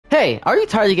Hey, are you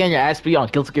tired of getting your ass beat on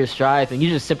Guilty Gear Strive and you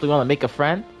just simply want to make a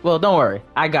friend? Well, don't worry.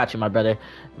 I got you, my brother.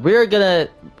 We're gonna...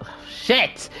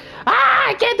 Shit!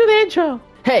 I can't do the intro!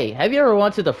 Hey, have you ever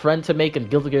wanted a friend to make in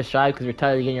Guilty Gear Strive because you're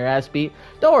tired of getting your ass beat?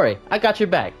 Don't worry, I got your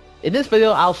back. In this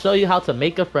video, I'll show you how to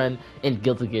make a friend in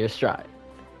Guilty Gear Strive.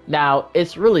 Now,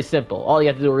 it's really simple. All you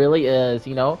have to do really is,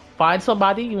 find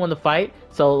somebody you want to fight.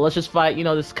 So let's just fight,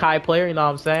 this Kai player, you know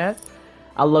what I'm saying?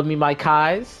 I love me my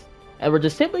Kais. And we're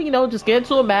just simply, just get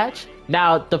into a match.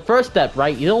 Now, the first step,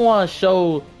 right? You don't want to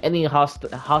show any fuck.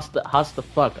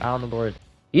 I don't know the word.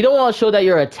 You don't want to show that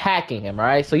you're attacking him,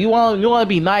 right? So you want to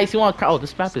be nice. You want to. Oh,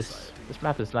 this map is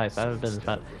nice. I haven't been in this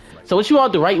map. So what you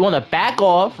want to do, right? You want to back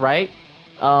off, right?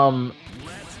 Want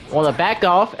to back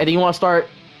off, and then you want to start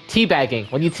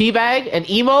teabagging. When you teabag and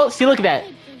emote, see, look at that.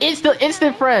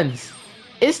 Instant friends.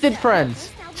 Instant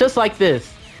friends. Just like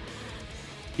this.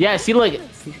 Yeah, see, look.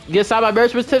 You signed my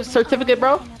marriage certificate,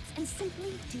 bro?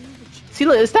 See,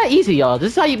 look, it's that easy, y'all.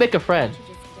 This is how you make a friend.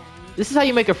 This is how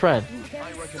you make a friend.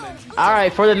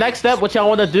 Alright, for the next step, what y'all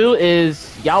want to do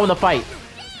is... Y'all want to fight.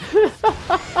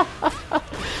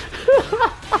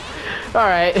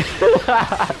 Alright.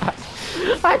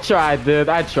 I tried, dude.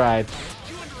 I tried.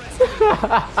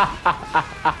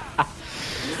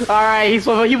 Alright,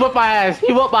 he whooped my ass.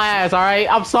 He whooped my ass, alright?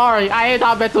 I'm sorry. I ain't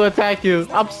not meant to attack you.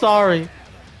 I'm sorry.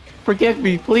 Forgive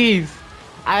me, please.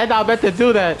 I ain't not meant to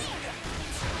do that.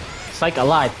 Psych,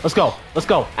 alive. Let's go. Let's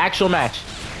go. Actual match.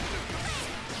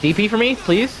 DP for me,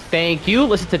 please. Thank you.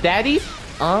 Listen to daddy.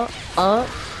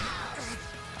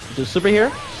 Do super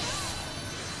here.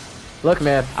 Look,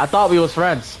 man. I thought we was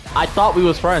friends. I thought we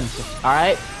was friends.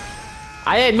 Alright?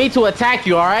 I didn't mean to attack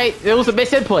you, alright? It was a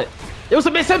misinput. It was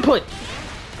a misinput.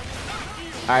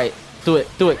 Alright. Do it.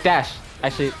 Do it. Dash.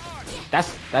 Actually,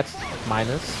 that's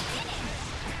minus.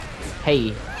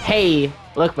 Hey.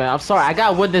 Look, man. I'm sorry. I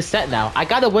gotta win this set now. I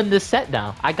gotta win this set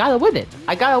now. I gotta win it.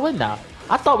 I gotta win now.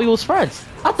 I thought we was friends.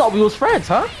 I thought we was friends,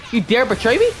 huh? You dare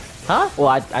betray me? Huh? Well,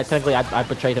 I technically I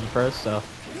betrayed him first, so.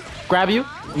 Grab you.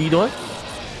 What are you doing?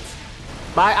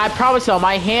 I promise y'all,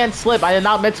 my hand slipped. I did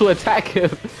not meant to attack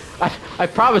him. I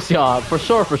promise y'all, for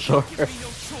sure.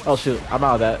 Oh shoot, I'm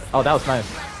out of that. Oh, that was nice.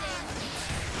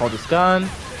 Hold this gun.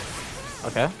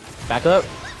 Okay. Back up.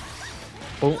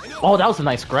 Boom. Oh, that was a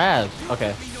nice grab.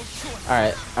 Okay.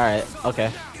 Alright.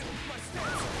 Okay.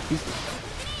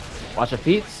 Watch your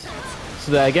feet. Let's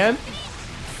do that again.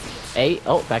 Hey.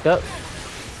 Oh, back up.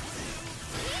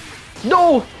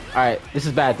 No! Alright, this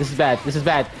is bad.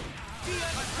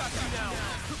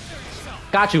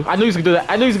 Got you. I knew he was gonna do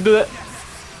that.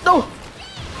 No!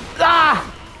 Ah!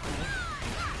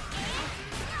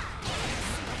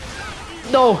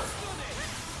 No!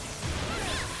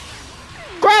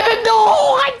 Grab him! No!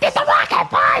 I did the rocket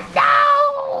punch! No!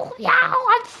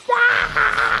 I'm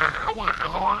sorry!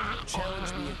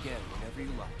 Challenge me again whenever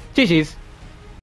you like. GG's.